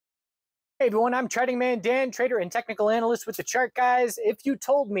Hey everyone, I'm Trading Man Dan, trader and technical analyst with the Chart Guys. If you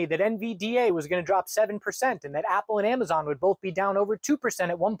told me that NVDA was going to drop 7% and that Apple and Amazon would both be down over 2%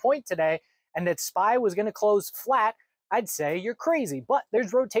 at one point today and that SPY was going to close flat, I'd say you're crazy. But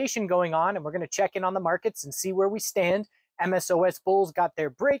there's rotation going on and we're going to check in on the markets and see where we stand. MSOS bulls got their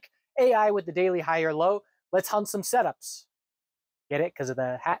break, AI with the daily higher low. Let's hunt some setups. Get it? Because of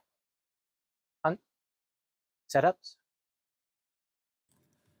the hat? Hunt? Setups?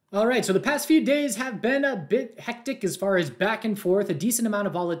 All right, so the past few days have been a bit hectic as far as back and forth, a decent amount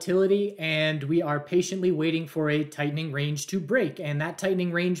of volatility, and we are patiently waiting for a tightening range to break. And that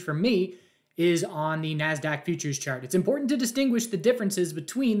tightening range for me is on the NASDAQ futures chart. It's important to distinguish the differences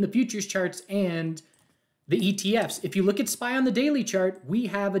between the futures charts and the ETFs. If you look at SPY on the daily chart, we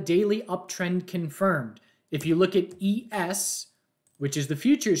have a daily uptrend confirmed. If you look at ES, which is the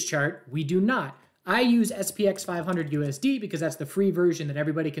futures chart, we do not. I use SPX 500 USD because that's the free version that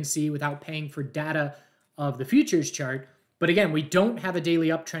everybody can see without paying for data of the futures chart. But again, we don't have a daily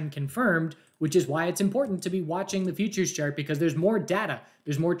uptrend confirmed, which is why it's important to be watching the futures chart because there's more data,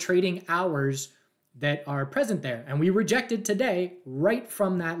 there's more trading hours that are present there. And we rejected today right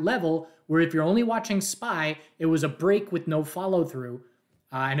from that level where if you're only watching SPY, it was a break with no follow through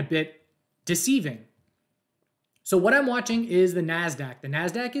and a bit deceiving. So what I'm watching is the NASDAQ. The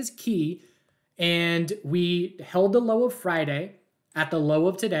NASDAQ is key. And we held the low of Friday at the low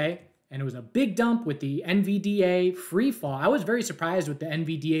of today, and it was a big dump with the NVDA free fall. I was very surprised with the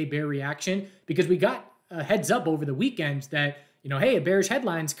NVDA bear reaction because we got a heads up over the weekend that, hey, a bearish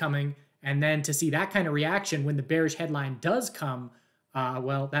headline's coming. And then to see that kind of reaction when the bearish headline does come,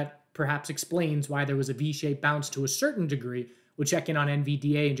 well, that perhaps explains why there was a V-shaped bounce to a certain degree. We'll check in on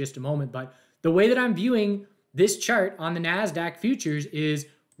NVDA in just a moment. But the way that I'm viewing this chart on the NASDAQ futures is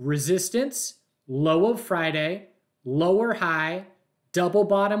resistance, low of Friday, lower high, double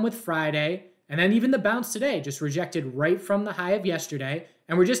bottom with Friday, and then even the bounce today just rejected right from the high of yesterday,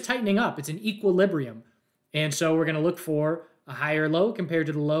 and we're just tightening up. It's an equilibrium. And so we're going to look for a higher low compared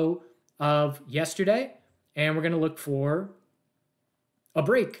to the low of yesterday, and we're going to look for a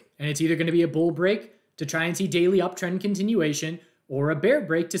break. And it's either going to be a bull break to try and see daily uptrend continuation or a bear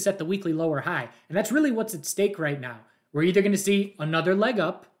break to set the weekly lower high. And that's really what's at stake right now. We're either going to see another leg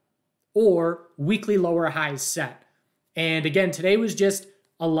up or weekly lower highs set. And again, today was just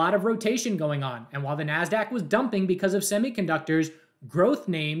a lot of rotation going on. And while the NASDAQ was dumping because of semiconductors, growth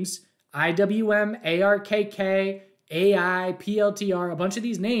names, IWM, ARKK, AI, PLTR, a bunch of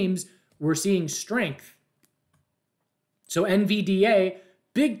these names were seeing strength. So NVDA,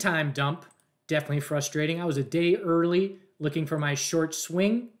 big time dump, definitely frustrating. I was a day early looking for my short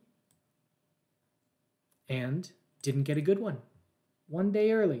swing and didn't get a good one. One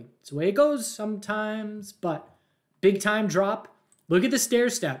day early. It's the way it goes sometimes, but big time drop. Look at the stair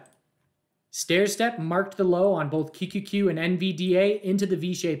step. Stair step marked the low on both QQQ and NVDA into the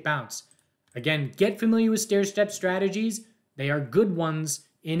V-shaped bounce. Again, get familiar with stair step strategies. They are good ones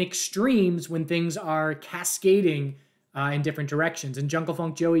in extremes when things are cascading in different directions. And Jungle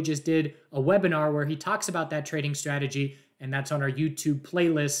Funk Joey just did a webinar where he talks about that trading strategy, and that's on our YouTube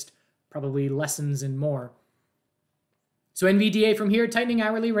playlist, probably lessons and more. So NVDA from here, tightening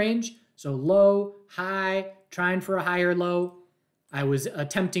hourly range. So low, high, trying for a higher low. I was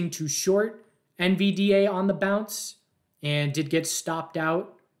attempting to short NVDA on the bounce and did get stopped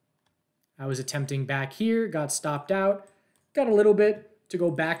out. I was attempting back here, got stopped out. Got a little bit to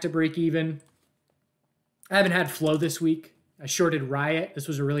go back to break even. I haven't had flow this week. I shorted Riot. This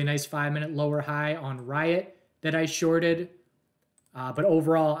was a really nice 5-minute lower high on Riot that I shorted. But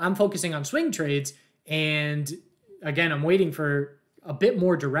overall, I'm focusing on swing trades, and again, I'm waiting for a bit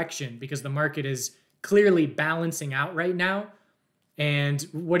more direction because the market is clearly balancing out right now. And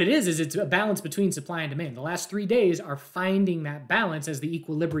what it is it's a balance between supply and demand. The last 3 days are finding that balance as the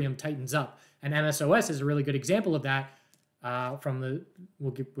equilibrium tightens up. And MSOS is a really good example of that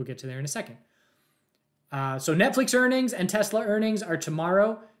we'll get to there in a second. So Netflix earnings and Tesla earnings are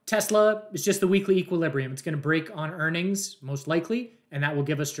tomorrow. Tesla is just the weekly equilibrium. It's going to break on earnings, most likely, and that will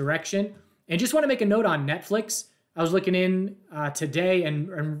give us direction. And just want to make a note on Netflix. I was looking in today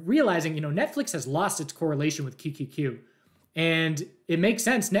and realizing, Netflix has lost its correlation with QQQ. And it makes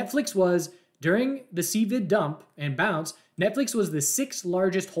sense. Netflix was, during the CVID dump and bounce, Netflix was the 6th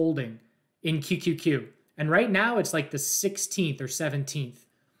largest holding in QQQ. And right now, it's like the 16th or 17th.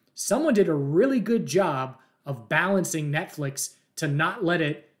 Someone did a really good job of balancing Netflix to not let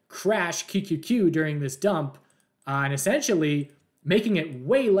it crash QQQ during this dump and essentially making it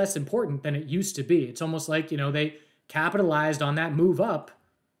way less important than it used to be. It's almost like, they capitalized on that move up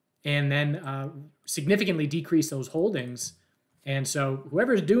and then significantly decreased those holdings And so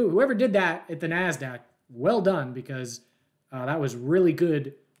whoever did that at the NASDAQ, well done, because that was really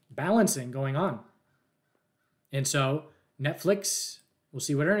good balancing going on. And so Netflix, we'll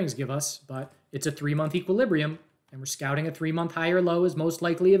see what earnings give us, but it's a 3-month equilibrium, and we're scouting a 3-month higher low is most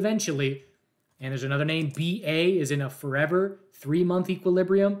likely eventually. And there's another name, BA, is in a forever 3-month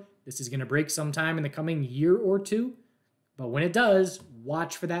equilibrium. This is going to break sometime in the coming year or two. But when it does,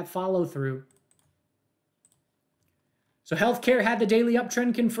 watch for that follow through. So healthcare had the daily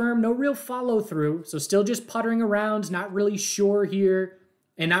uptrend confirmed, no real follow through. So still just puttering around, not really sure here,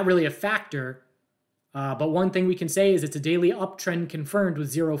 and not really a factor. But one thing we can say is it's a daily uptrend confirmed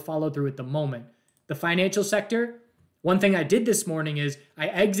with zero follow through at the moment. The financial sector, one thing I did this morning is I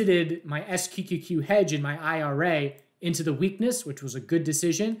exited my SQQQ hedge in my IRA into the weakness, which was a good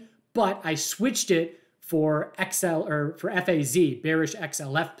decision, but I switched it for FAZ, bearish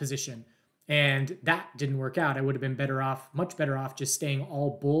XLF position. And that didn't work out. I would have been better off, much better off, just staying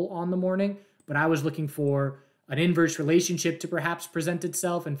all bull on the morning. But I was looking for an inverse relationship to perhaps present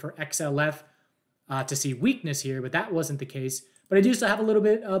itself and for XLF to see weakness here, but that wasn't the case. But I do still have a little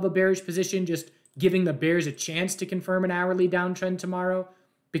bit of a bearish position, just giving the bears a chance to confirm an hourly downtrend tomorrow.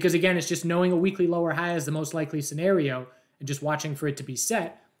 Because again, it's just knowing a weekly lower high is the most likely scenario and just watching for it to be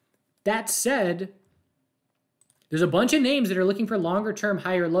set. That said, there's a bunch of names that are looking for longer term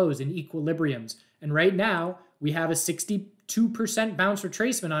higher lows in equilibriums. And right now, we have a 62% bounce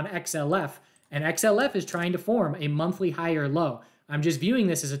retracement on XLF. And XLF is trying to form a monthly higher low. I'm just viewing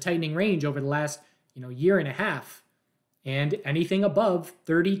this as a tightening range over the last year and a half. And anything above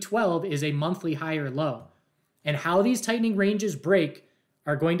 3012 is a monthly higher low. And how these tightening ranges break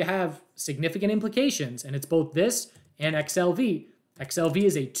are going to have significant implications. And it's both this and XLV. XLV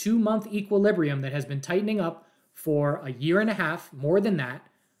is a 2-month equilibrium that has been tightening up for a year and a half, more than that.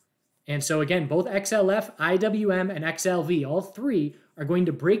 And so again, both XLF, IWM, and XLV, all three are going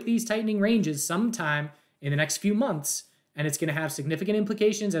to break these tightening ranges sometime in the next few months. And it's going to have significant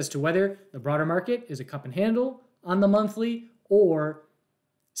implications as to whether the broader market is a cup and handle on the monthly or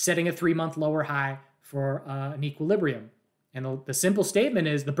setting a 3-month lower high for an equilibrium. And the simple statement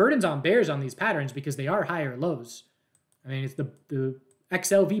is the burden's on bears on these patterns because they are higher lows. I mean, it's the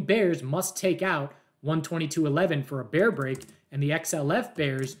XLV bears must take out 122.11 for a bear break, and the XLF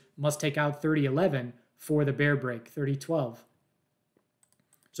bears must take out 30.11 for the bear break, 30.12.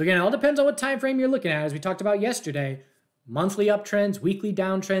 So again, it all depends on what time frame you're looking at. As we talked about yesterday, monthly uptrends, weekly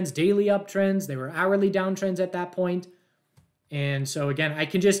downtrends, daily uptrends. They were hourly downtrends at that point. And so again, I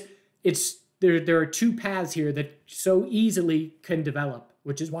can just, there are two paths here that so easily can develop,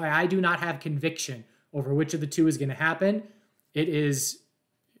 which is why I do not have conviction over which of the two is going to happen. It is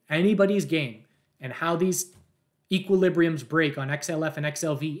anybody's game. And how these equilibriums break on XLF and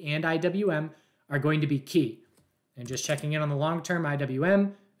XLV and IWM are going to be key. And just checking in on the long-term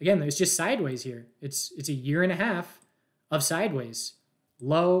IWM, again, it's just sideways here. It's a year and a half of sideways.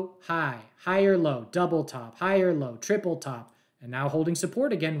 Low, high, higher low, double top, higher low, triple top, and now holding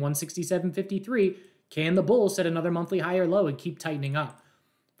support again, 167.53. Can the bull set another monthly higher low and keep tightening up?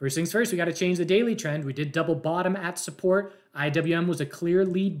 First things first, we got to change the daily trend. We did double bottom at support. IWM was a clear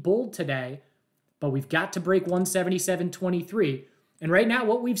lead bull today, but we've got to break 177.23. And right now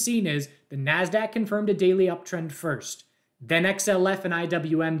what we've seen is the NASDAQ confirmed a daily uptrend first. Then XLF and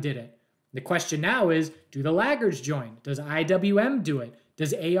IWM did it. The question now is, do the laggards join? Does IWM do it?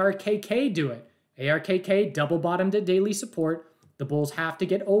 Does ARKK do it? ARKK double bottomed at daily support. The bulls have to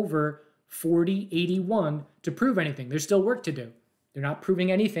get over 40.81 to prove anything. There's still work to do. They're not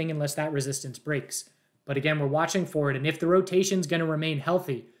proving anything unless that resistance breaks. But again, we're watching for it. And if the rotation's going to remain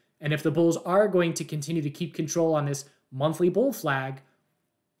healthy, and if the bulls are going to continue to keep control on this monthly bull flag,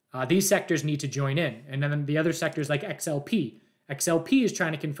 these sectors need to join in. And then the other sectors like XLP. XLP is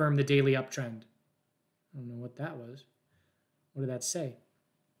trying to confirm the daily uptrend. I don't know what that was. What did that say?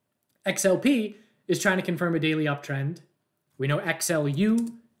 XLP is trying to confirm a daily uptrend. We know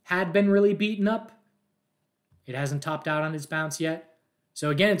XLU had been really beaten up. It hasn't topped out on its bounce yet. So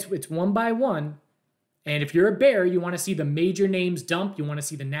again, it's one by one. And if you're a bear, you want to see the major names dump. You want to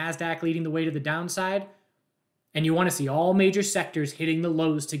see the NASDAQ leading the way to the downside. And you want to see all major sectors hitting the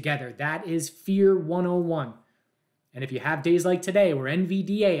lows together. That is fear 101. And if you have days like today where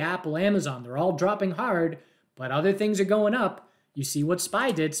NVDA, Apple, Amazon, they're all dropping hard, but other things are going up, you see what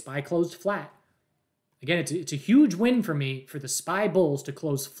SPY did. SPY closed flat. Again, it's a huge win for me for the SPY bulls to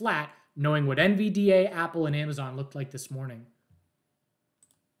close flat, knowing what NVDA, Apple, and Amazon looked like this morning.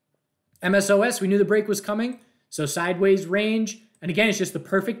 MSOS, we knew the break was coming, so sideways range. And again, it's just the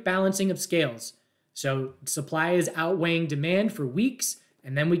perfect balancing of scales. So supply is outweighing demand for weeks,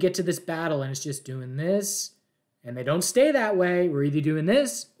 and then we get to this battle, and it's just doing this and they don't stay that way. We're either doing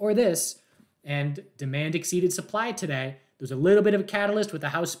this or this, and demand exceeded supply today. There's a little bit of a catalyst with the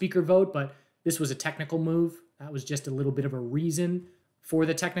House Speaker vote, but this was a technical move. That was just a little bit of a reason for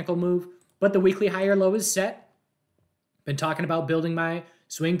the technical move. But the weekly higher low is set. Been talking about building my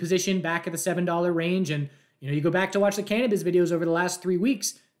swing position back at the $7 range. And, you go back to watch the cannabis videos over the last 3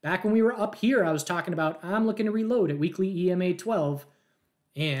 weeks. Back when we were up here, I was talking about I'm looking to reload at weekly EMA 12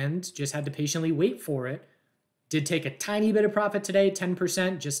 and just had to patiently wait for it. Did take a tiny bit of profit today,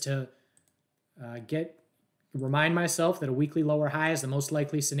 10%, just to remind myself that a weekly lower high is the most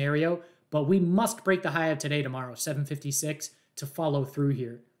likely scenario. But we must break the high of today tomorrow, 756, to follow through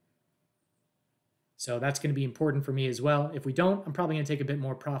here. So that's going to be important for me as well. If we don't, I'm probably going to take a bit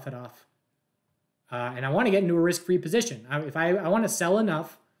more profit off. And I want to get into a risk-free position. I want to sell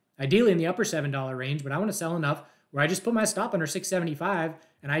enough, ideally in the upper $7 range, but I want to sell enough where I just put my stop under 675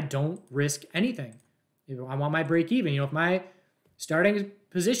 and I don't risk anything. I want my break even. If my starting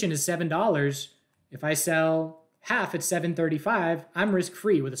position is $7, if I sell half at 735, I'm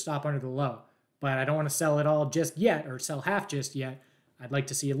risk-free with a stop under the low. But I don't want to sell it all just yet or sell half just yet. I'd like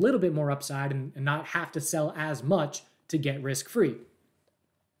to see a little bit more upside and not have to sell as much to get risk-free.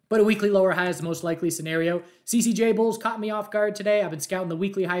 But a weekly lower high is the most likely scenario. CCJ bulls caught me off guard today. I've been scouting the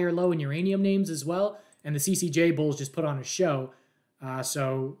weekly higher low in uranium names as well. And the CCJ bulls just put on a show.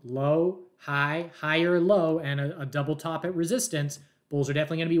 So low, high, higher, low, and a double top at resistance. Bulls are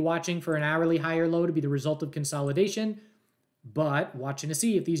definitely going to be watching for an hourly higher low to be the result of consolidation, but watching to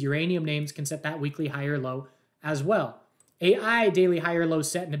see if these uranium names can set that weekly higher low as well. AI daily higher low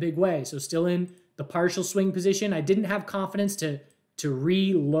set in a big way, so still in the partial swing position. I didn't have confidence to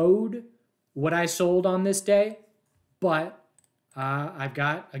reload what I sold on this day, but I've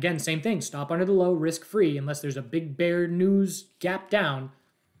got, again, same thing, stop under the low, risk-free, unless there's a big bear news gap down.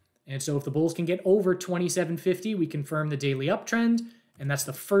 And so if the bulls can get over 2750, we confirm the daily uptrend. And that's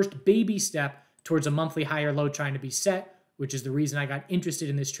the first baby step towards a monthly higher low trying to be set, which is the reason I got interested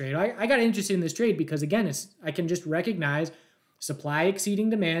in this trade. I got interested in this trade because, again, I can just recognize supply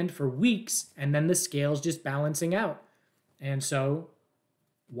exceeding demand for weeks and then the scales just balancing out. And so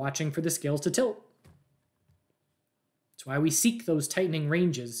watching for the scales to tilt. That's why we seek those tightening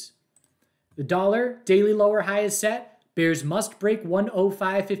ranges. The dollar daily lower high is set. Bears must break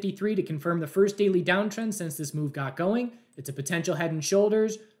 105.53 to confirm the first daily downtrend since this move got going. It's a potential head and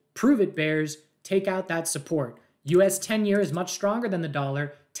shoulders. Prove it, bears. Take out that support. US 10-year is much stronger than the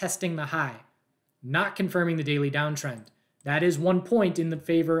dollar, testing the high, not confirming the daily downtrend. That is 1 point in the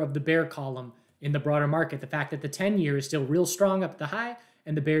favor of the bear column in the broader market. The fact that the 10-year is still real strong up at the high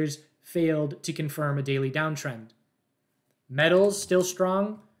and the bears failed to confirm a daily downtrend. Metals still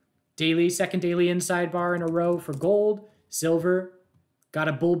strong. Second daily inside bar in a row for gold. Silver got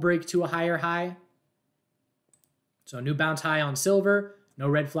a bull break to a higher high. So new bounce high on silver. No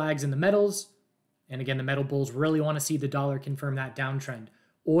red flags in the metals. And again, the metal bulls really want to see the dollar confirm that downtrend.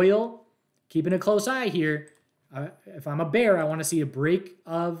 Oil, keeping a close eye here. If I'm a bear, I want to see a break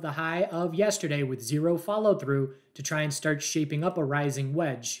of the high of yesterday with zero follow through to try and start shaping up a rising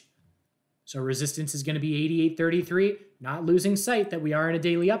wedge. So resistance is going to be 88.33, not losing sight that we are in a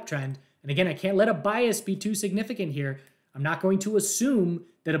daily uptrend. And again, I can't let a bias be too significant here. I'm not going to assume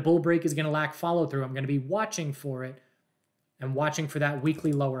that a bull break is going to lack follow through. I'm going to be watching for it and watching for that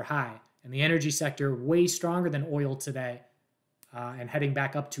weekly lower high. And the energy sector way stronger than oil today and heading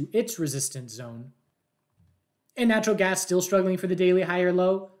back up to its resistance zone. And natural gas still struggling for the daily higher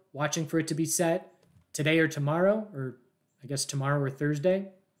low, watching for it to be set today or tomorrow, or I guess tomorrow or Thursday.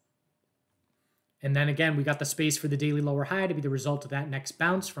 And then again, we got the space for the daily lower high to be the result of that next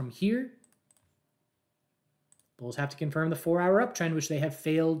bounce from here. Bulls have to confirm the 4-hour uptrend, which they have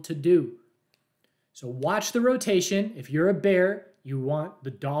failed to do. So watch the rotation. If you're a bear, you want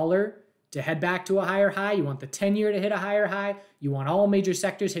the dollar to head back to a higher high. You want the 10-year to hit a higher high. You want all major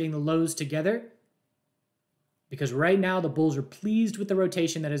sectors hitting the lows together. Because right now, the bulls are pleased with the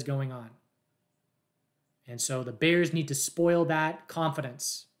rotation that is going on. And so the bears need to spoil that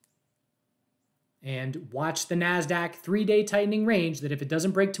confidence. And watch the NASDAQ 3-day tightening range that if it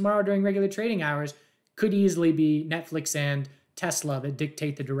doesn't break tomorrow during regular trading hours, could easily be Netflix and Tesla that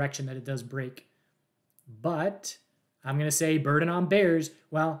dictate the direction that it does break. But I'm going to say burden on bears.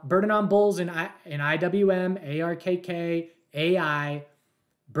 Well, burden on bulls in IWM, ARKK, AI.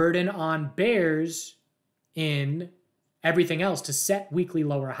 Burden on bears in everything else to set weekly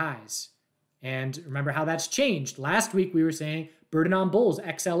lower highs. And remember how that's changed. Last week we were saying burden on bulls,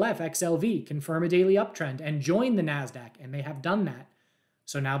 XLF, XLV, confirm a daily uptrend and join the NASDAQ, and they have done that.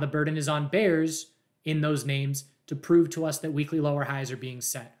 So now the burden is on bears in those names to prove to us that weekly lower highs are being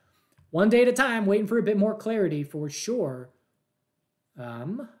set. one day at a time, waiting for a bit more clarity for sure.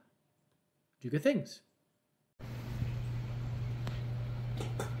 Do good things.